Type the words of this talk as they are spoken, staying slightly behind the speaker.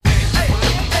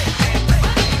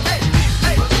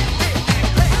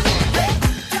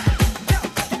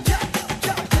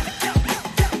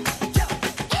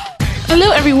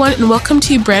Hello, everyone, and welcome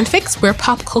to Brand Fix, where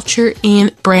pop culture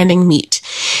and branding meet.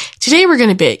 Today, we're going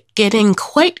to be getting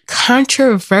quite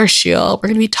controversial. We're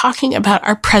going to be talking about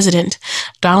our president,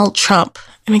 Donald Trump.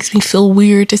 It makes me feel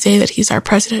weird to say that he's our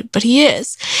president, but he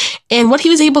is. And what he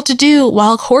was able to do,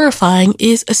 while horrifying,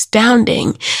 is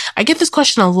astounding. I get this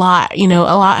question a lot. A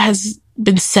lot has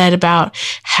been said about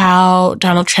how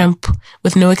Donald Trump,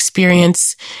 with no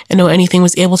experience and no anything,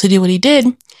 was able to do what he did.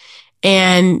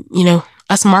 And,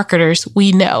 us marketers,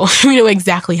 we know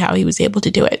exactly how he was able to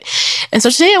do it. And so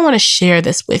today I want to share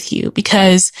this with you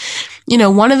because,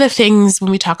 one of the things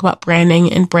when we talk about branding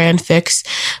and brand fix,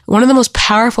 one of the most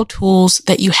powerful tools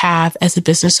that you have as a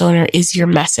business owner is your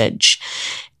message.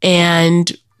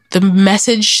 And the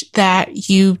message that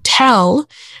you tell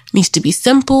needs to be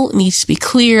simple, it needs to be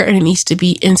clear, and it needs to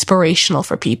be inspirational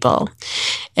for people.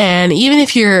 And even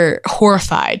if you're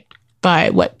horrified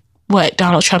by what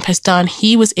Donald Trump has done,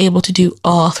 he was able to do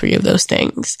all three of those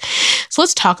things. So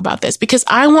let's talk about this because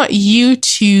I want you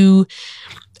to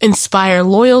inspire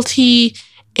loyalty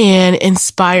and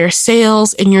inspire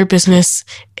sales in your business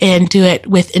and do it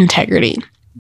with integrity.